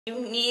You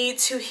need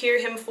to hear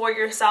him for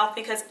yourself,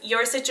 because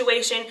your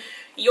situation,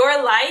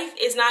 your life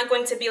is not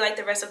going to be like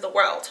the rest of the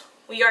world.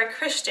 We are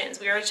Christians.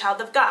 We are a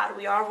child of God.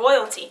 We are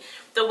royalty.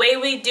 The way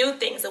we do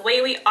things, the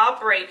way we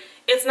operate,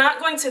 it's not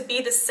going to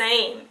be the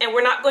same, and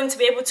we're not going to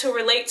be able to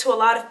relate to a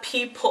lot of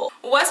people.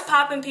 What's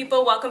poppin',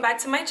 people? Welcome back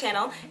to my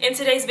channel. In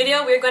today's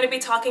video, we're going to be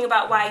talking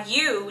about why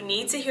you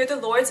need to hear the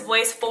Lord's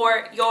voice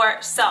for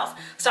yourself.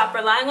 Stop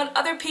relying on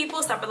other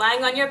people. Stop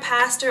relying on your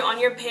pastor, on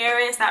your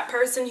parents, that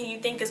person who you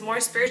think is more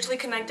spiritually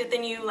connected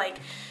than you.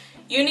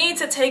 You need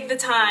to take the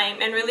time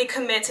and really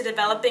commit to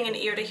developing an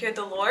ear to hear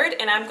the Lord,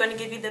 and I'm going to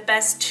give you the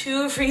best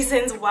 2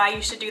 reasons why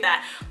you should do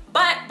that.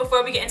 But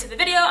before we get into the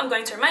video, I'm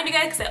going to remind you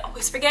guys, because I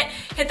always forget,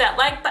 hit that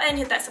like button,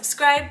 hit that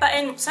subscribe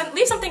button,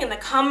 leave something in the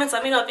comments.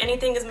 Let me know if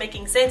anything is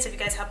making sense, if you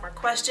guys have more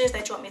questions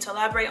that you want me to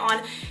elaborate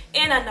on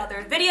in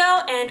another video,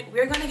 and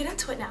we're going to get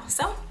into it now.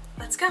 So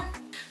let's go.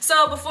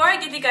 So before I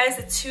give you guys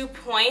the 2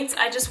 points,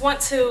 I just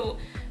want to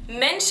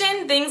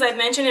mention things I've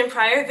mentioned in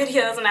prior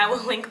videos, and I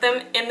will link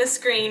them in the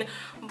screen.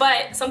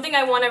 But something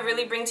I want to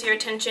really bring to your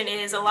attention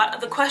is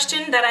the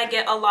question that I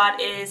get a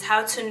lot is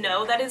how to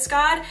know that it's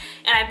God.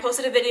 And I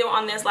posted a video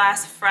on this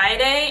last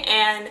Friday,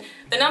 and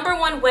the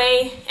 #1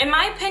 way, in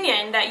my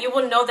opinion, that you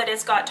will know that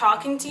it's God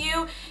talking to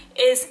you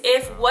is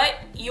if what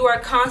you are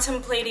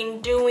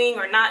contemplating doing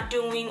or not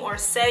doing or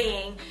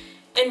saying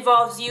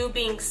involves you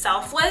being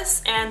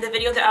selfless. And the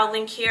video that I'll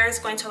link here is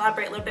going to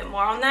elaborate a little bit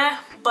more on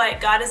that.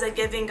 But God is a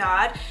giving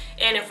God,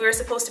 and if we're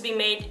supposed to be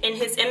made in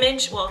his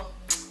image, well,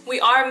 we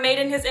are made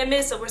in his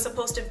image, so we're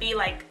supposed to be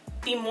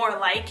more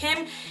like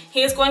him.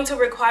 He is going to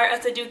require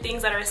us to do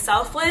things that are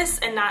selfless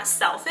and not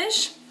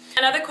selfish.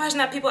 Another question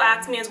that people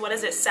ask me is, what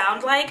does it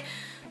sound like?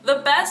 The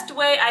best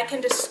way I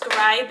can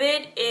describe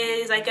it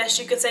is, I guess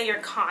you could say, your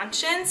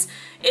conscience.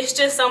 It's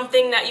just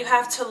something that you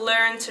have to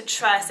learn to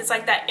trust. It's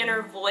like that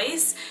inner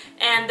voice,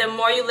 and the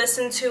more you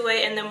listen to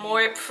it and the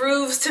more it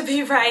proves to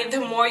be right,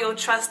 the more you'll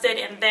trust it,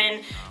 and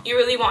then you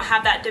really won't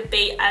have that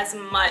debate as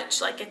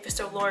much, like if it's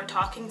the Lord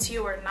talking to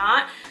you or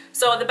not.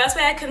 So the best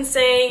way I can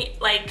say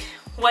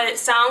what it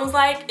sounds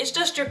like, it's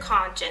just your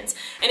conscience.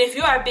 And if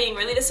you are being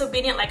really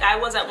disobedient like I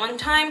was at one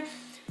time,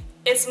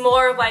 it's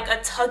more of like a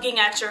tugging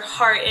at your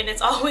heart, and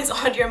it's always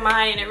on your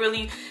mind,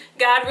 and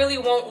God really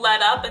won't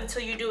let up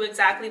until you do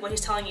exactly what he's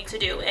telling you to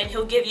do, and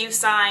he'll give you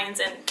signs,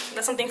 and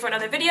that's something for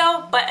another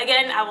video. But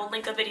again, I will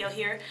link a video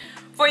here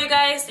for you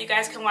guys, so you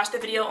guys can watch the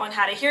video on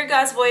how to hear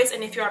God's voice,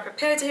 and if you are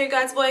prepared to hear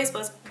God's voice.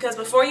 Because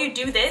before you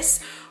do this,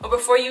 or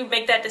before you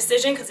make that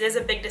decision, because it is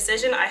a big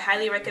decision, I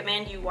highly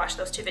recommend you watch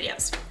those 2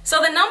 videos.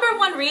 So the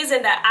 #1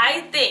 reason that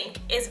I think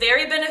is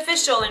very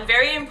beneficial and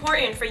very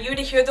important for you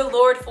to hear the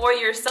Lord for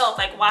yourself,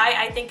 why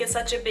I think it's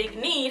such a big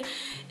need,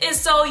 is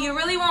so you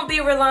really won't be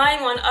relying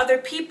on other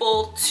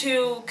people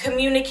to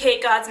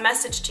communicate God's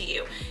message to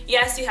you.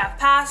 Yes, you have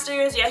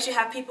pastors, yes, you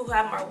have people who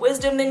have more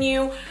wisdom than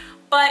you,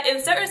 but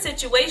in certain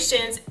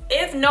situations,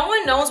 if no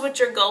one knows what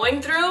you're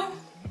going through,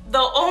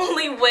 the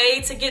only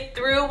way to get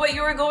through what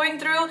you are going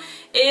through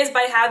is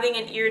by having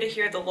an ear to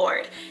hear the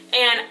Lord.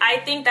 And I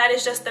think that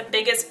is just the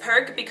biggest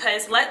perk,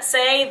 because let's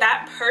say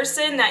that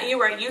person that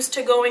you are used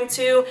to going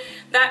to,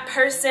 that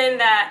person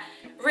that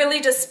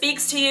really just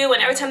speaks to you,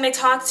 and every time they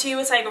talk to you,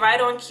 it's like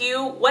right on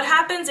cue. What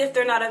happens if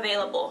they're not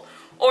available?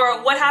 Or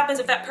what happens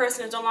if that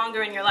person is no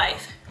longer in your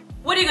life?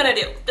 What are you gonna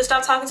do? Just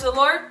stop talking to the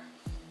Lord?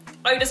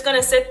 Or are you just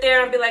gonna sit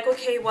there and be like,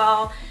 okay,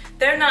 well,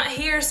 they're not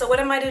here, so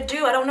what am I to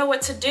do? I don't know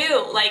what to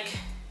do.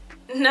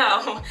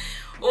 No.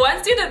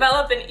 Once you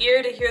develop an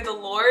ear to hear the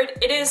Lord,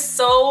 it is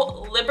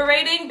so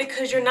liberating,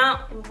 because you're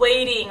not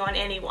waiting on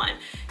anyone.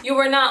 You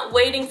are not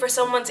waiting for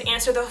someone to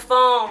answer the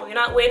phone. You're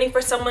not waiting for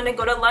someone to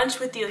go to lunch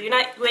with you. You're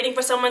not waiting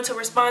for someone to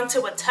respond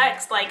to a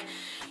text.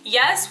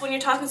 Yes, when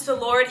you're talking to the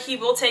Lord, he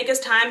will take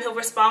his time. He'll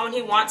respond when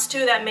he wants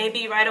to. That may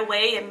be right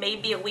away and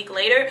maybe a week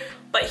later,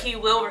 but he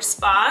will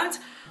respond.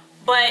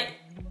 But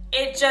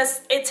it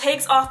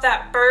takes off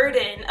that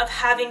burden of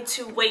having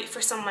to wait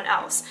for someone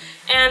else.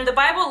 And the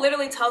Bible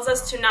literally tells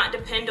us to not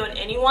depend on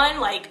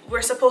anyone.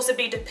 We're supposed to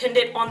be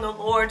dependent on the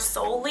Lord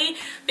solely,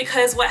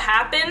 because what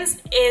happens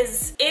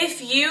is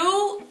if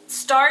you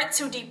start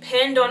to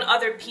depend on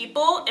other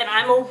people, and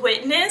I'm a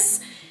witness,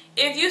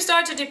 if you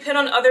start to depend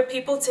on other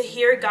people to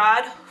hear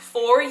God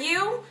for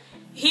you,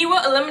 he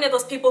will eliminate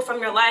those people from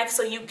your life,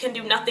 so you can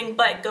do nothing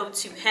but go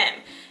to him.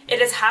 It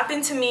has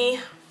happened to me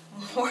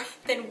more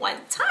than one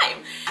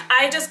time.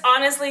 I just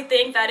honestly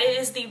think that it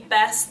is the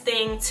best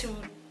thing to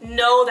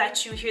know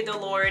that you hear the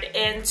Lord,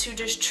 and to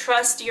just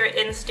trust your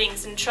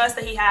instincts and trust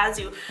that he has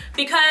you.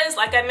 Because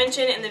like I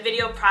mentioned in the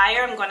video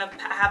prior, I'm gonna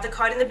have the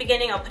card in the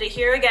beginning, I'll put it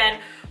here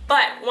again,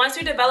 but once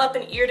you develop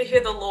an ear to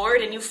hear the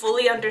Lord and you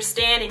fully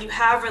understand and you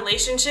have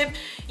relationship,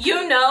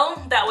 you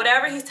know that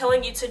whatever he's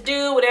telling you to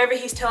do, whatever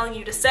he's telling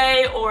you to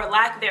say, or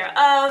lack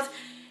thereof,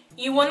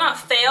 you will not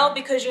fail,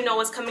 because you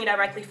know it's coming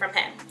directly from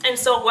him. And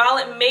so while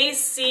it may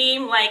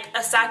seem like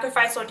a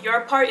sacrifice on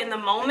your part in the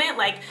moment,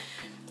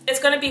 it's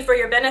going to be for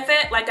your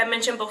benefit. Like I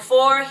mentioned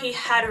before, he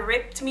had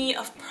ripped me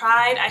of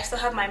pride. I still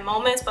have my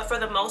moments, but for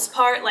the most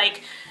part,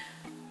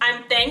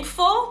 I'm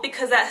thankful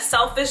because that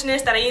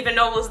selfishness that I didn't even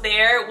know was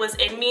there was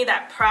in me,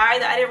 that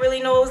pride that I didn't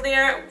really know was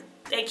there,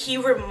 like he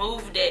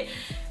removed it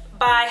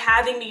by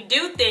having me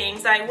do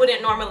things that I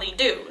wouldn't normally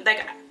do.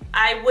 Like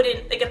I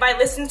wouldn't, like if I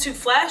listened to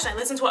flesh, I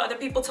listened to what other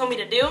people told me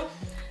to do,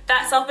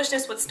 that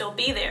selfishness would still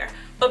be there.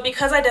 But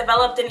because I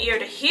developed an ear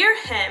to hear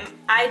him,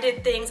 I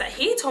did things that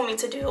he told me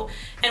to do.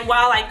 And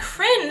while I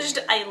cringed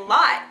a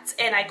lot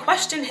and I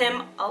questioned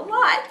him a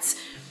lot,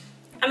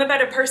 I'm a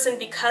better person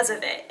because of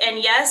it. And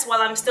yes,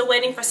 while I'm still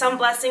waiting for some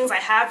blessings, I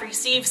have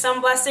received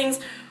some blessings.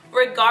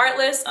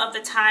 Regardless of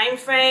the time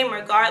frame,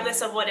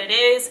 regardless of what it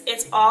is,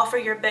 it's all for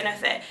your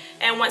benefit.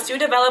 And once you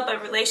develop a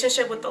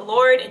relationship with the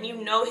Lord and you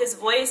know his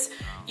voice,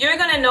 you're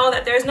gonna know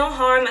that there's no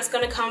harm that's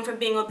gonna come from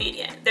being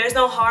obedient. There's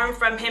no harm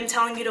from him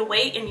telling you to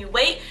wait and you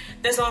wait.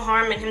 There's no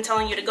harm in him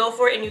telling you to go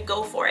for it and you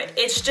go for it.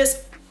 It's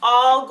just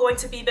all going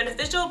to be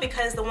beneficial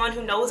because the one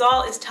who knows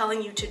all is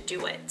telling you to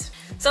do it.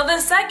 So the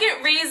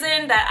second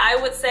reason that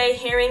I would say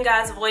hearing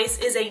God's voice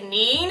is a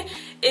need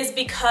is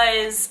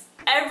because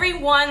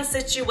everyone's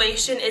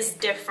situation is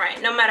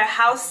different. No matter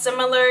how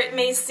similar it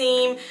may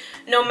seem,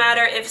 no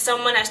matter if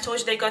someone has told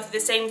you they go through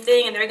the same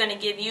thing and they're going to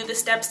give you the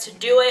steps to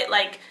do it,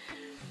 like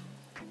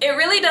it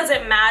really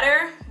doesn't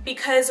matter,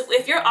 because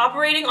if you're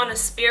operating on a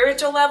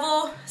spiritual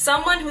level,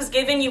 someone who's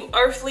giving you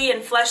earthly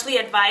and fleshly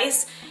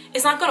advice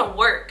is not going to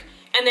work.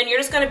 And then you're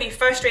just going to be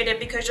frustrated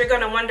because you're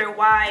going to wonder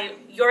why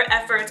your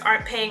efforts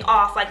aren't paying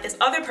off like this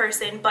other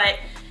person, but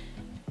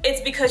it's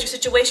because your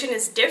situation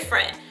is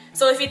different.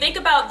 So if you think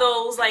about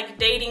those like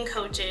dating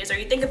coaches, or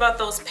you think about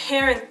those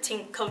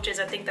parenting coaches,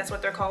 I think that's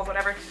what they're called,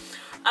 whatever,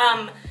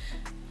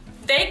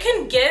 they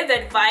can give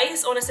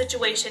advice on a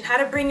situation, how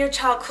to bring your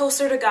child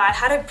closer to God,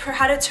 how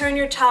to turn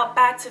your child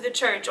back to the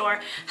church, or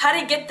how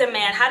to get the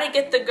man, how to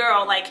get the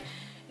girl. Like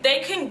they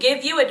can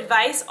give you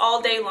advice all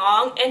day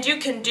long and you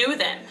can do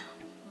them.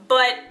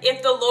 But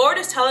if the Lord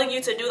is telling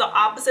you to do the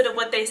opposite of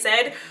what they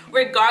said,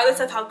 regardless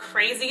of how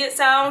crazy it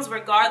sounds,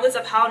 regardless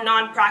of how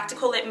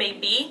non-practical it may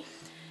be,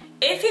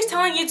 if he's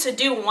telling you to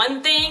do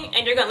one thing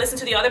and you're going to listen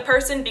to the other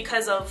person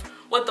because of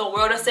what the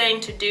world is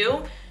saying to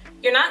do,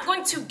 you're not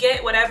going to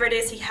get whatever it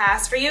is he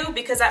has for you,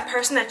 because that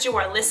person that you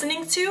are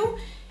listening to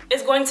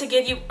is going to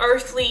give you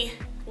earthly,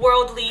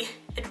 worldly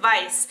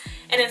advice,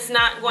 and it's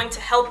not going to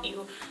help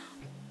you.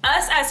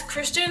 Us as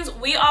Christians,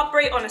 we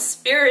operate on a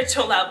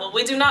spiritual level.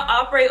 We do not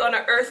operate on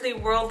an earthly,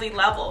 worldly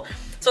level.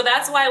 So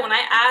that's why when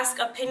I ask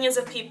opinions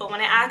of people, when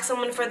I ask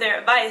someone for their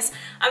advice,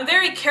 I'm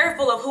very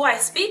careful of who I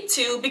speak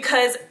to,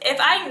 because if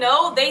I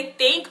know they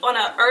think on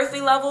an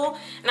earthly level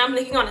and I'm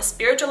thinking on a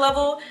spiritual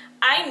level,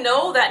 I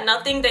know that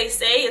nothing they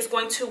say is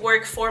going to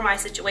work for my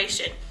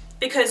situation,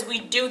 because we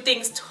do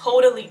things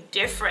totally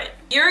different.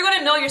 You're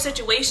gonna know your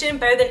situation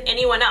better than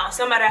anyone else,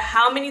 no matter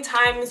how many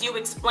times you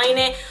explain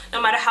it,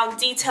 no matter how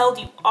detailed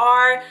you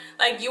are.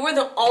 Like, you are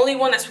the only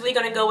one that's really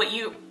gonna go what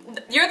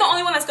you're the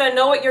only one that's gonna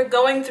know what you're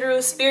going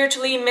through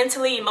spiritually,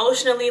 mentally,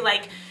 emotionally.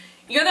 Like,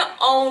 you're the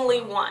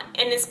only one.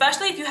 And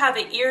especially if you have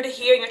an ear to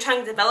hear and you're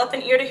trying to develop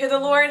an ear to hear the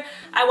Lord,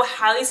 I would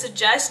highly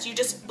suggest you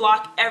just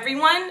block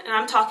everyone. And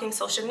I'm talking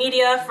social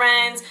media,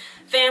 friends,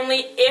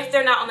 family, if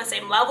they're not on the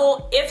same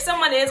level. If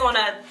someone is on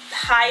a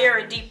higher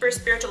or deeper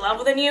spiritual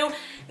level than you,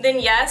 then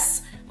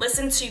yes,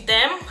 listen to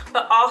them,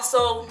 but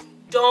also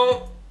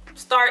don't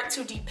start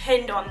to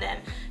depend on them.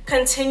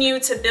 Continue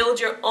to build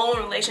your own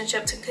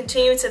relationship, to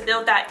continue to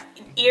build that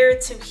ear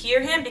to hear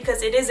him,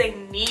 because it is a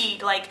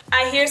need. Like,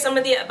 I hear some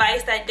of the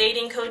advice that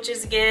dating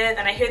coaches give,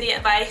 and I hear the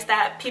advice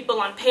that people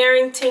on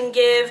parenting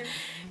give,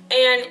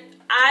 and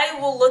I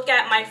will look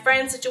at my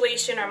friend's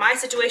situation or my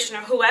situation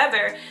or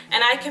whoever,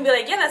 and I can be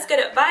like, yeah, that's good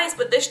advice,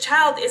 but this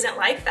child isn't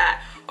like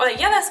that. Or like,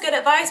 yeah, that's good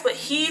advice, but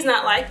he's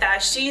not like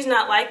that. She's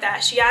not like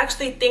that. She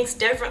actually thinks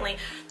differently.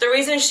 The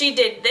reason she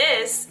did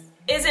this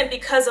isn't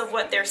because of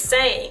what they're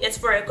saying. It's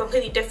for a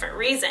completely different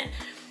reason.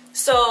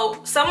 So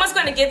someone's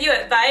going to give you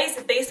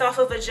advice based off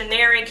of a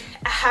generic,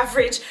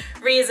 average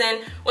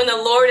reason, when the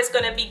Lord is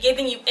going to be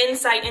giving you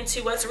insight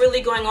into what's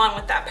really going on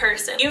with that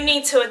person. You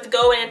need to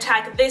go and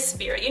attack this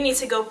spirit. You need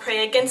to go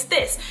pray against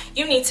this.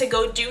 You need to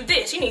go do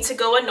this. You need to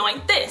go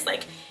anoint this.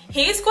 Like,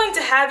 he's going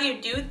to have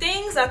you do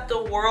things that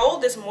the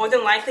world is more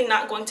than likely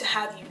not going to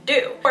have you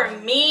do. For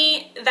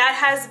me, that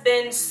has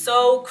been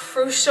so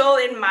crucial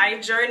in my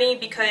journey,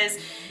 because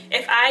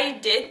if I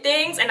did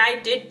things and I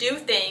did do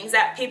things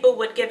that people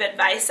would give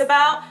advice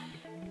about,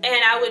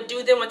 and I would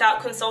do them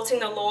without consulting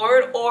the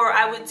Lord, or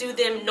I would do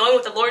them knowing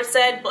what the Lord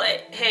said,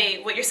 but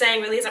hey, what you're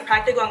saying really isn't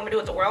practical, I'm gonna do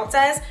what the world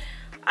says,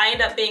 I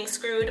end up being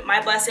screwed.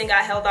 My blessing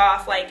got held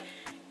off. Like,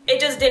 it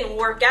just didn't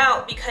work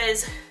out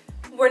because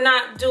we're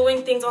not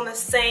doing things on the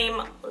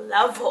same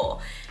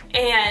level.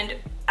 And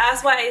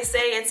that's why I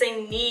say it's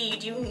a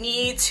need. You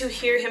need to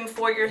hear him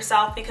for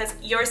yourself, because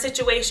your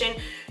situation,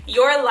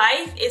 your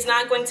life is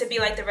not going to be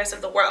like the rest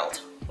of the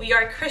world. We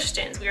are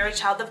Christians. We are a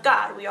child of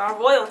God. We are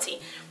royalty.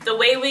 The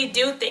way we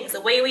do things,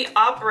 the way we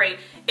operate,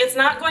 it's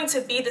not going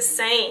to be the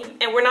same.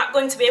 And we're not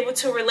going to be able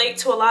to relate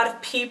to a lot of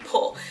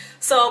people.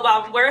 So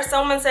where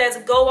someone says,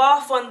 go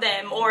off on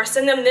them or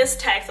send them this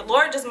text, the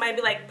Lord just might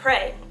be like,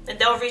 pray, and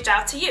they'll reach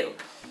out to you.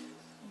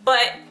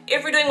 But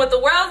if we're doing what the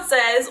world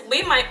says,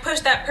 we might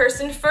push that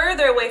person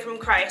further away from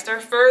Christ or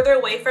further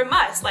away from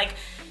us. Like,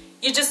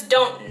 you just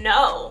don't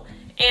know.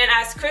 And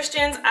as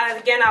Christians,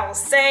 again, I will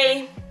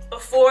say,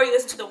 before you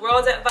listen to the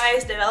world's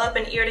advice, develop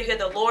an ear to hear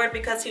the Lord,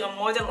 because he will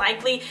more than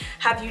likely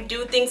have you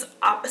do things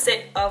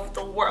opposite of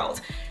the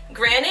world.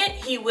 Granted,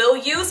 he will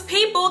use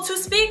people to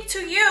speak to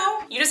you.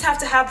 You just have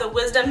to have the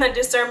wisdom and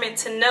discernment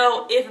to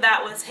know if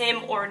that was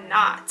him or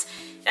not.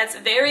 That's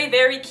very,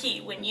 very key.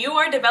 When you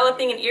are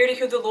developing an ear to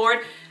hear the Lord,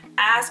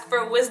 ask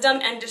for wisdom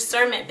and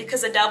discernment,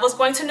 because the devil's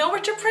going to know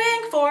what you're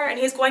praying for and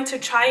he's going to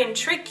try and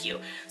trick you.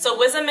 So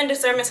wisdom and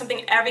discernment is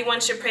something everyone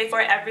should pray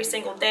for every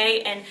single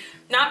day. And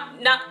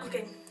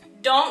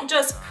don't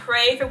just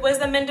pray for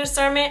wisdom and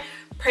discernment.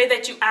 Pray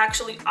that you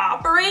actually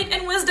operate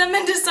in wisdom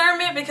and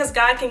discernment, because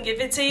God can give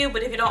it to you,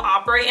 but if you don't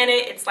operate in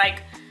it, it's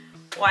like,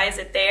 why is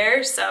it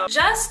there? So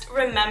just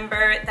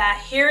remember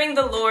that hearing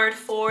the Lord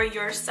for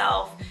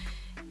yourself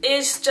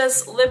is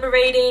just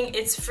liberating,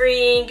 it's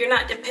freeing. You're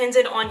not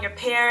dependent on your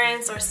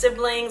parents or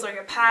siblings or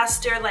your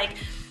pastor. Like,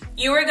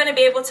 you are gonna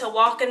be able to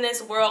walk in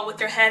this world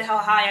with your head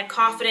held high and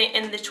confident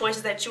in the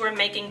choices that you are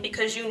making,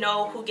 because you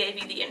know who gave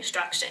you the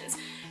instructions.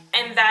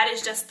 And that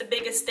is just the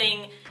biggest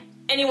thing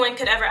anyone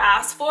could ever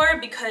ask for,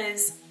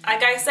 because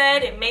like I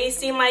said, it may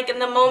seem like in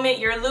the moment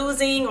you're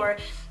losing, or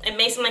it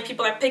may seem like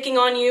people are picking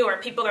on you or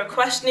people are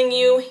questioning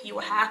you. You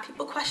will have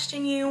people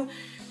question you.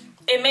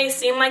 It may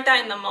seem like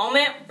that in the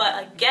moment,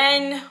 but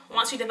again,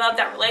 once you develop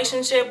that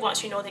relationship,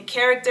 once you know the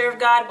character of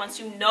God, once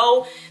you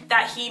know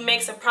that he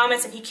makes a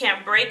promise and he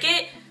can't break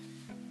it,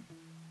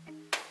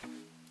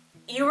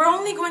 you are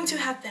only going to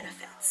have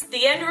benefits.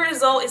 The end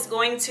result is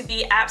going to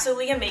be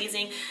absolutely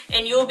amazing,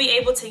 and you'll be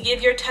able to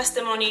give your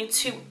testimony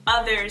to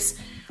others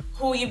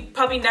who you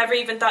probably never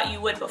even thought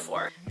you would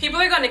before. People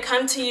are going to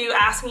come to you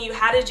asking you,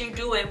 how did you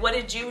do it? What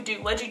did you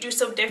do? What did you do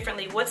so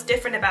differently? What's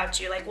different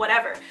about you? Like,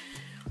 whatever.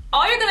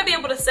 All you're gonna be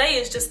able to say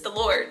is just the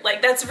Lord.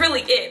 Like, that's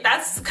really it.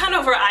 That's kind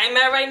of where I'm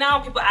at right now.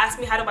 People ask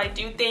me, how do I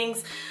do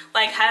things?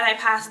 Like, how did I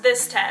pass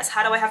this test?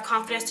 How do I have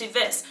confidence to do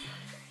this?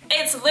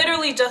 It's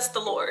literally just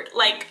the Lord.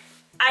 Like,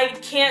 I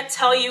can't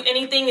tell you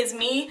anything is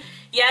me.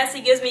 Yes,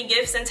 he gives me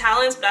gifts and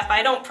talents, but if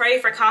I don't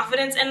pray for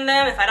confidence in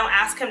them, if I don't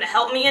ask him to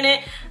help me in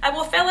it, I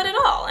will fail it at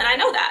all, and I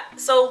know that.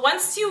 So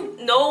once you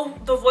know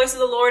the voice of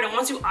the Lord, and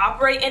once you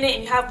operate in it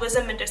and you have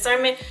wisdom and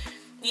discernment,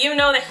 you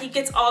know that he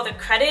gets all the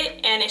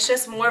credit, and it's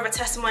just more of a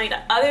testimony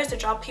to others to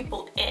draw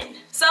people in.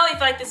 So if you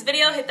like this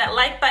video, hit that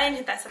like button,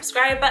 hit that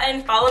subscribe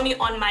button, follow me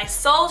on my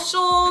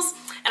socials,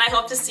 and I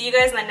hope to see you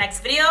guys in the next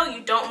video.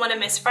 You don't want to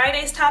miss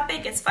Friday's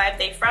topic. It's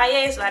 5-Day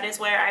Friday, so that is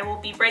where I will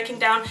be breaking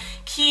down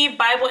key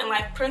Bible and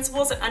life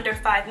principles in under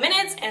 5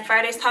 minutes, and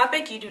Friday's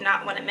topic you do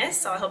not want to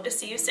miss, so I hope to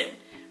see you soon.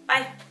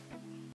 Bye.